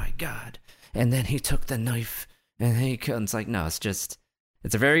 oh my God, and then he took the knife and then he killed. It's like, no,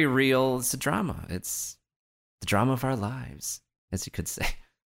 it's a very real, it's a drama. It's the drama of our lives, as you could say.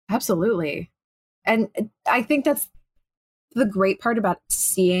 Absolutely. And I think that's the great part about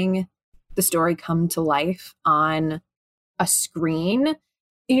seeing the story come to life on a screen.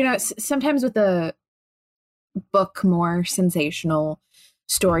 Sometimes with a book, more sensational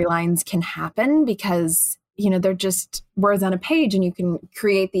storylines can happen because, they're just words on a page and you can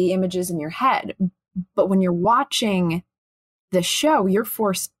create the images in your head. But when you're watching the show, you're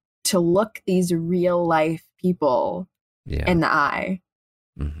forced to look these real life people in the eye.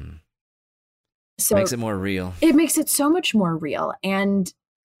 Mm-hmm. So makes it more real. It makes it so much more real. And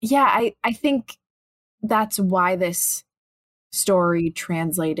yeah, I think that's why this story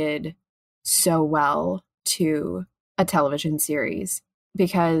translated so well to a television series,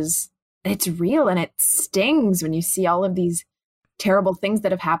 because it's real and it stings when you see all of these terrible things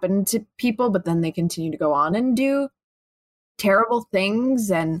that have happened to people, but then they continue to go on and do terrible things,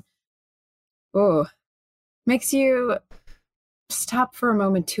 and makes you stop for a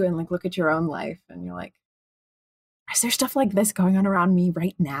moment too and like look at your own life, and you're like, is there stuff like this going on around me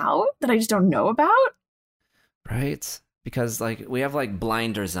right now that I just don't know about? Right? Because like we have like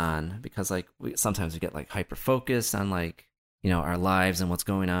blinders on, because like sometimes we get like hyper focused on like, you know, our lives and what's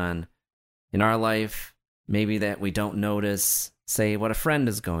going on in our life. Maybe that we don't notice, say, what a friend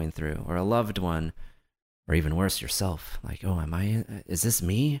is going through, or a loved one, or even worse, yourself. Like, oh, is this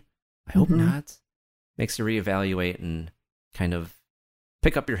me? I hope not. Makes you reevaluate and kind of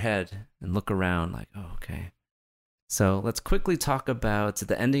pick up your head and look around like, oh, okay. So let's quickly talk about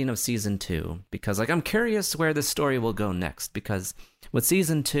the ending of season 2, because like I'm curious where this story will go next, because with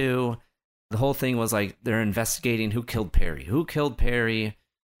season 2, the whole thing was like they're investigating who killed Perry,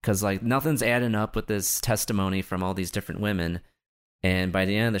 because like nothing's adding up with this testimony from all these different women, and by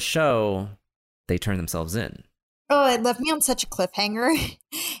the end of the show, they turn themselves in. Oh, it left me on such a cliffhanger,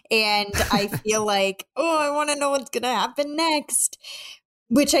 and I feel like, I want to know what's going to happen next,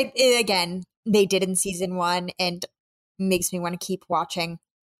 which again, they did in season 1, and makes me want to keep watching.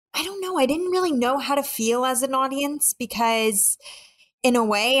 I don't know. I didn't really know how to feel as an audience, because in a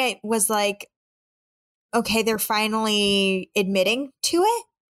way it was like, okay, they're finally admitting to it,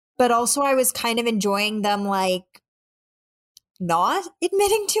 but also I was kind of enjoying them like not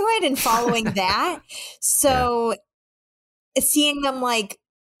admitting to it and following that. So seeing them like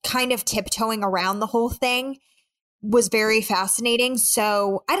kind of tiptoeing around the whole thing was very fascinating.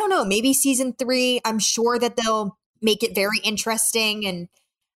 So I don't know, maybe season 3, I'm sure that they'll make it very interesting. And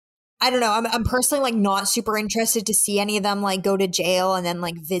I don't know, I'm personally like not super interested to see any of them like go to jail and then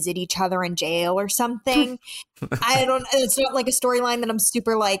like visit each other in jail or something. It's not like a storyline that I'm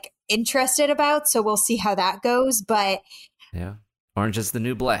super like interested about. So we'll see how that goes. But yeah, Orange is the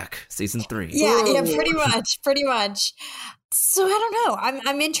New Black, season 3. Yeah, pretty much. So I don't know.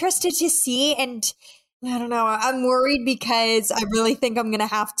 I'm interested to see, and I don't know. I'm worried because I really think I'm going to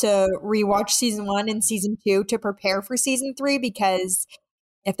have to rewatch season 1 and season 2 to prepare for season 3, because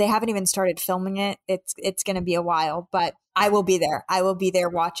if they haven't even started filming it, it's going to be a while. But I will be there. I will be there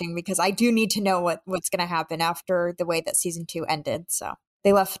watching, because I do need to know what's going to happen after the way that season 2 ended. So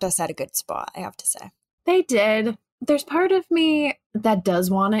they left us at a good spot, I have to say. They did. There's part of me that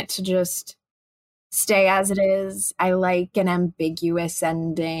does want it to just stay as it is. I like an ambiguous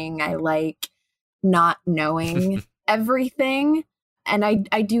ending. I like not knowing everything. And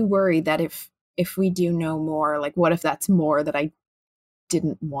I do worry that if we do know more, like what if that's more that I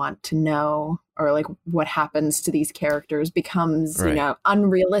didn't want to know, or like what happens to these characters becomes, you know,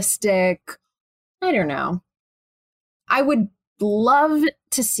 unrealistic. I don't know. I would love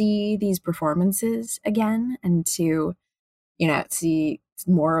to see these performances again, and to, you know, see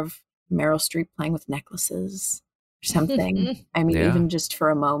more of Meryl Streep playing with necklaces or something. I mean, even just for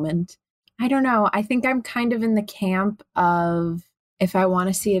a moment. I don't know. I think I'm kind of in the camp of, if I want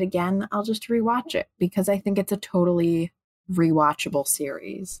to see it again, I'll just rewatch it, because I think it's a totally rewatchable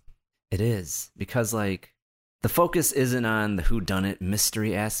series. It is, because like the focus isn't on the whodunit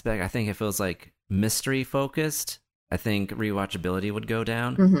mystery aspect. I think if it was like mystery focused, I think rewatchability would go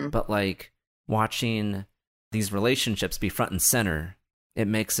down. But like watching these relationships be front and center, it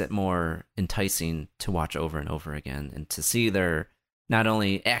makes it more enticing to watch over and over again, and to see their not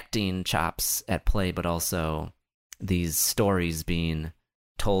only acting chops at play, but also these stories being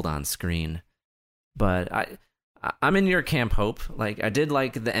told on screen. But I'm in your camp, Hope. Like, I did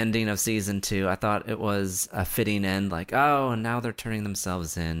like the ending of season 2. I thought it was a fitting end. Like, oh, and now they're turning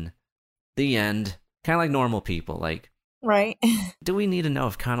themselves in. The end. Kind of like normal people. Like, right. Do we need to know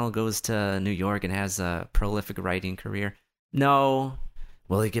if Connell goes to New York and has a prolific writing career? No.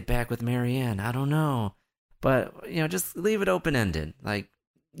 Will he get back with Marianne? I don't know. But, you know, just leave it open-ended. Like,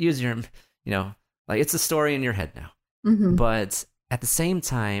 use your, you know, like, it's a story in your head now. But at the same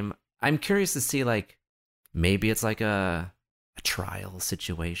time, I'm curious to see, like, maybe it's like a trial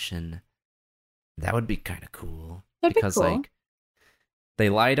situation. That would be kind of cool. That'd because, be cool. like, they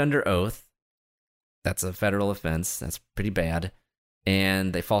lied under oath. That's a federal offense. That's pretty bad.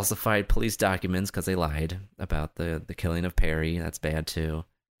 And they falsified police documents because they lied about the killing of Perry. That's bad, too.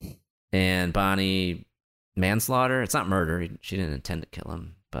 And Bonnie, manslaughter. It's not murder. She didn't intend to kill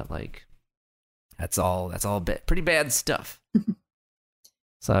him. But, like, That's all pretty bad stuff.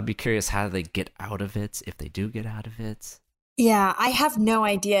 So I'd be curious how they get out of it, if they do get out of it. Yeah, I have no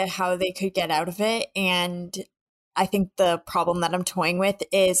idea how they could get out of it. And I think the problem that I'm toying with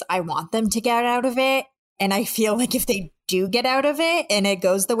is I want them to get out of it. And I feel like if they do get out of it and it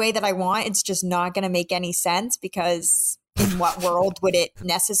goes the way that I want, it's just not going to make any sense, because in what world would it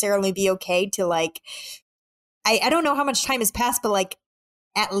necessarily be okay to like, I don't know how much time has passed, but like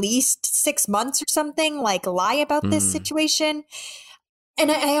at least 6 months or something, like lie about this situation. And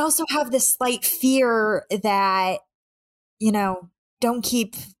I also have this slight fear that, you know, don't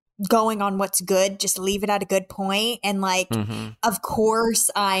keep going on what's good, just leave it at a good point. And like, of course,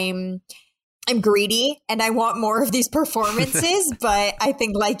 I'm greedy and I want more of these performances, but I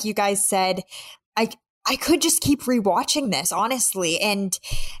think, like you guys said, I could just keep rewatching this, honestly. And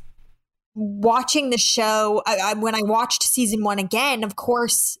watching the show, when I watched season 1 again, of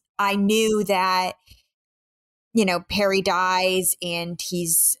course, I knew that, you know, Perry dies and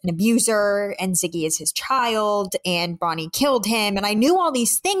he's an abuser and Ziggy is his child and Bonnie killed him. And I knew all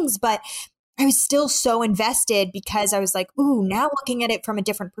these things, but I was still so invested because I was like, ooh, now looking at it from a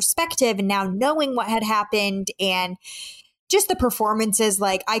different perspective and now knowing what had happened and just the performances,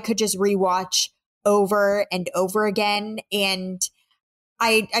 like I could just rewatch over and over again. And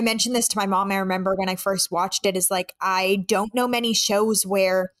I mentioned this to my mom. I remember when I first watched it, is like, I don't know many shows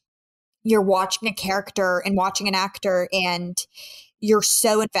where you're watching a character and watching an actor and you're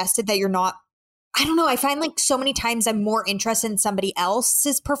so invested that you're not, I don't know. I find like so many times I'm more interested in somebody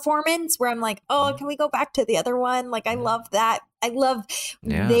else's performance where I'm like, oh, can we go back to the other one? Like, I love that. I love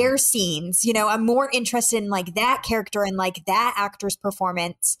their scenes. You know, I'm more interested in like that character and like that actor's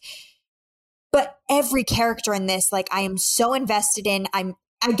performance. But every character in this, like, I am so invested in. I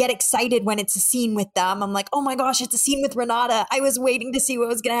get excited when it's a scene with them. I'm like, oh my gosh, it's a scene with Renata. I was waiting to see what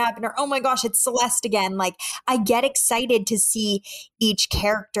was going to happen. Or, oh my gosh, it's Celeste again. Like, I get excited to see each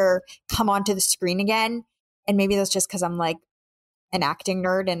character come onto the screen again. And maybe that's just because I'm like an acting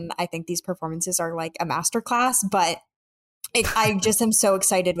nerd and I think these performances are like a masterclass. But I just am so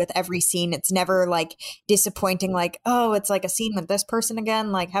excited with every scene. It's never like disappointing, like, oh, it's like a scene with this person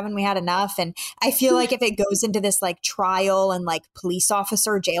again. Like, haven't we had enough? And I feel like if it goes into this like trial and like police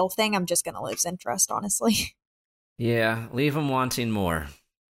officer jail thing, I'm just going to lose interest, honestly. Yeah, leave them wanting more.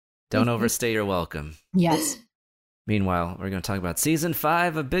 Don't overstay your welcome. Yes. Meanwhile, we're going to talk about season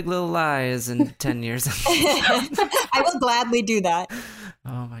 5 of Big Little Lies in 10 years. I will gladly do that.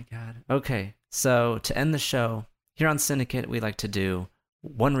 Oh my God. Okay, so to end the show, here on Syndicate, we like to do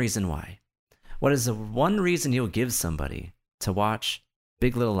one reason why. What is the one reason you'll give somebody to watch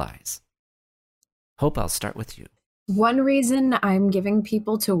Big Little Lies? Hope, I'll start with you. One reason I'm giving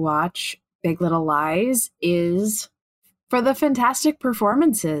people to watch Big Little Lies is for the fantastic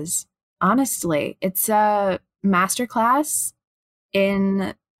performances. Honestly, it's a masterclass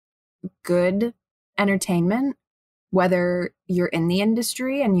in good entertainment, whether you're in the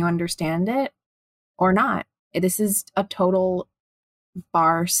industry and you understand it or not. This is a total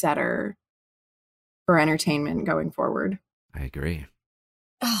bar setter for entertainment going forward. I agree.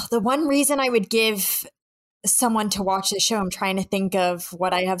 Oh, the one reason I would give someone to watch the show, I'm trying to think of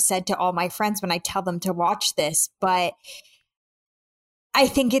what I have said to all my friends when I tell them to watch this, but I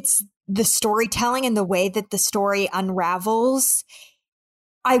think it's the storytelling and the way that the story unravels.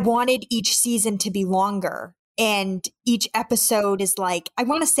 I wanted each season to be longer. And each episode is like, I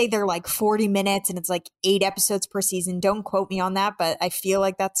want to say they're like 40 minutes and it's like 8 episodes per season. Don't quote me on that, but I feel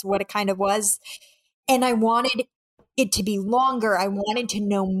like that's what it kind of was. And I wanted it to be longer. I wanted to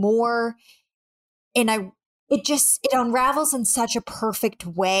know more. And it unravels in such a perfect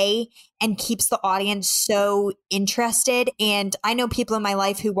way and keeps the audience so interested. And I know people in my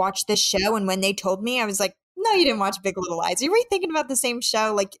life who watch this show, and when they told me, I was like, no, you didn't watch Big Little Lies. You were thinking about the same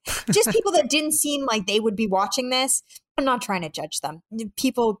show. Like, just people that didn't seem like they would be watching this. I'm not trying to judge them.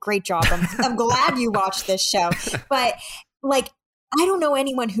 People, great job. I'm glad you watched this show. But like, I don't know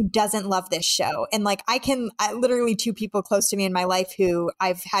anyone who doesn't love this show. And like, I literally 2 people close to me in my life who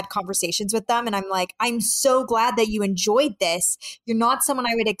I've had conversations with them. And I'm like, I'm so glad that you enjoyed this. You're not someone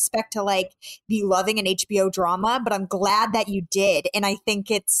I would expect to like be loving an HBO drama, but I'm glad that you did. And I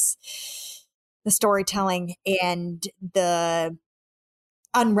think it's the storytelling and the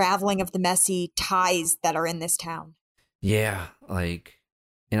unraveling of the messy ties that are in this town. Yeah, like,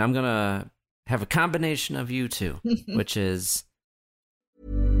 and I'm going to have a combination of you two, which is...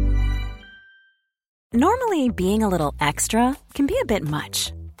 Normally, being a little extra can be a bit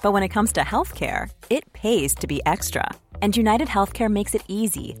much. But when it comes to healthcare, it pays to be extra. And United Healthcare makes it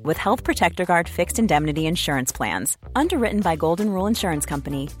easy with Health Protector Guard fixed indemnity insurance plans. Underwritten by Golden Rule Insurance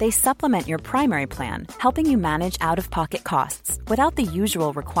Company, they supplement your primary plan, helping you manage out-of-pocket costs without the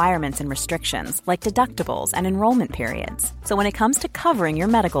usual requirements and restrictions like deductibles and enrollment periods. So when it comes to covering your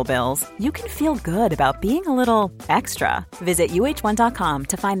medical bills, you can feel good about being a little extra. Visit UH1.com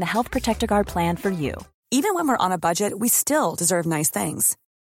to find the Health Protector Guard plan for you. Even when we're on a budget, we still deserve nice things.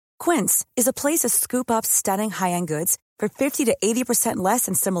 Quince is a place to scoop up stunning high-end goods for 50 to 80% less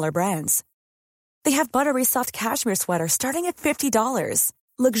than similar brands. They have buttery soft cashmere sweaters starting at $50,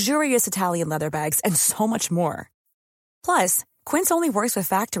 luxurious Italian leather bags, and so much more. Plus, Quince only works with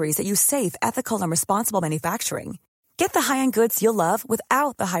factories that use safe, ethical, and responsible manufacturing. Get the high-end goods you'll love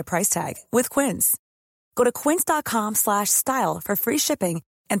without the high price tag with Quince. Go to quince.com/style for free shipping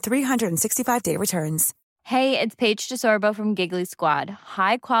and 365-day returns. Hey, it's Paige DeSorbo from Giggly Squad.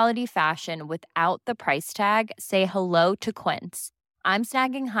 High quality fashion without the price tag. Say hello to Quince. I'm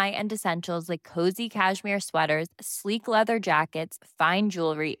snagging high-end essentials like cozy cashmere sweaters, sleek leather jackets, fine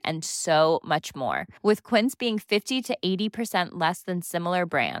jewelry, and so much more. With Quince being 50 to 80% less than similar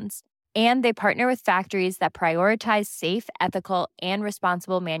brands. And they partner with factories that prioritize safe, ethical, and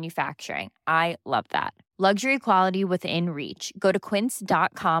responsible manufacturing. I love that. Luxury quality within reach. Go to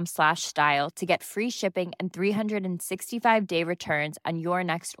quince.com/style to get free shipping and 365-day returns on your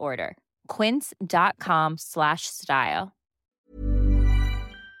next order. Quince.com/style.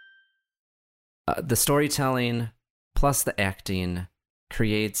 The storytelling plus the acting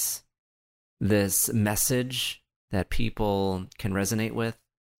creates this message that people can resonate with,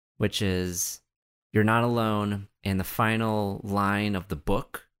 which is you're not alone. And the final line of the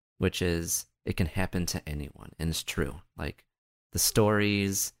book, which is it can happen to anyone. And it's true. Like the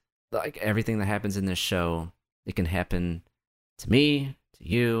stories, like everything that happens in this show, it can happen to me, to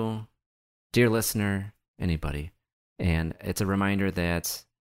you, dear listener, anybody. And it's a reminder that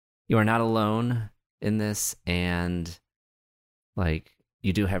you are not alone in this, and like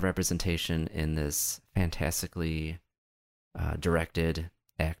you do have representation in this fantastically directed,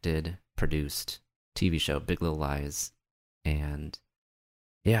 acted, produced TV show, Big Little Lies. And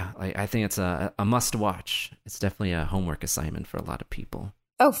yeah, I think it's a must watch. It's definitely a homework assignment for a lot of people.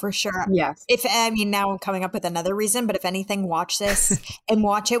 Oh, for sure. Yes. Now I'm coming up with another reason, but if anything, watch this and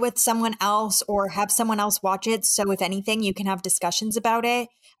watch it with someone else or have someone else watch it. So if anything, you can have discussions about it.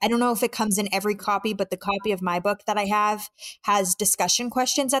 I don't know if it comes in every copy, but the copy of my book that I have has discussion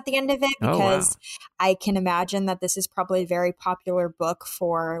questions at the end of it because I can imagine that this is probably a very popular book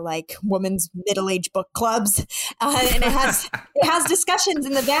for like women's middle-aged book clubs. And it has discussions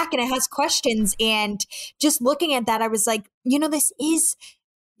in the back and it has questions. And just looking at that, I was like,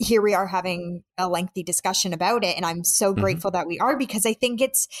 here we are having a lengthy discussion about it. And I'm so grateful that we are, because I think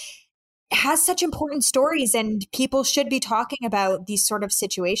it has such important stories and people should be talking about these sort of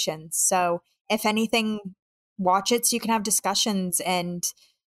situations. So if anything, watch it so you can have discussions and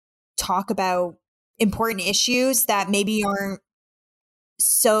talk about important issues that maybe aren't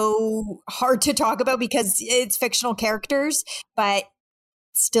so hard to talk about because it's fictional characters, but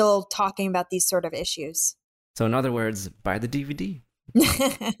still talking about these sort of issues. So in other words, buy the DVD.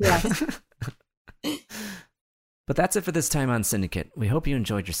 But that's it for this time on Syndicate. We hope you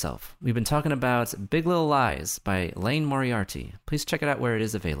enjoyed yourself. We've been talking about Big Little Lies by Lane Moriarty. Please check it out where it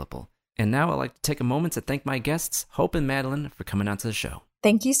is available. And now I'd like to take a moment to thank my guests, Hope and Madeline, for coming onto the show.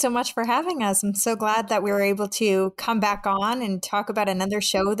 Thank you so much for having us. I'm so glad that we were able to come back on and talk about another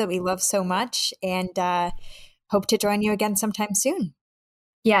show that we love so much, and hope to join you again sometime soon.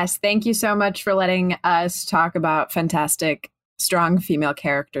 Yes, thank you so much for letting us talk about fantastic, strong female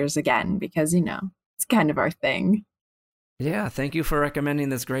characters again, because, it's kind of our thing. Yeah, thank you for recommending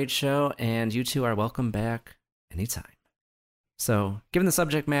this great show, and you two are welcome back anytime. So, given the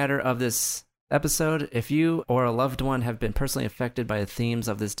subject matter of this episode, if you or a loved one have been personally affected by the themes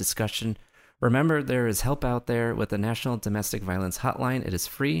of this discussion, remember there is help out there with the National Domestic Violence Hotline. It is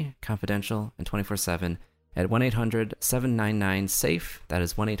free, confidential, and 24/7 at 1-800-799-SAFE. That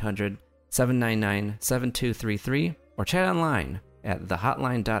is 1-800-799-7233, or chat online at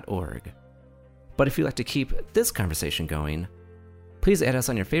thehotline.org. But if you'd like to keep this conversation going, please add us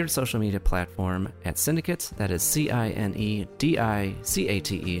on your favorite social media platform at Syndicate. That is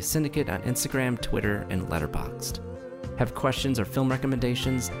CINEDICATE, Syndicate on Instagram, Twitter, and Letterboxd. Have questions or film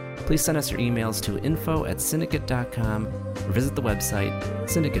recommendations? Please send us your emails to info@syndicate.com or visit the website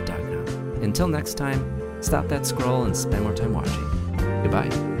syndicate.com. Until next time, stop that scroll and spend more time watching. Goodbye.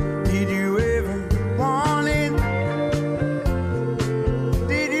 Did you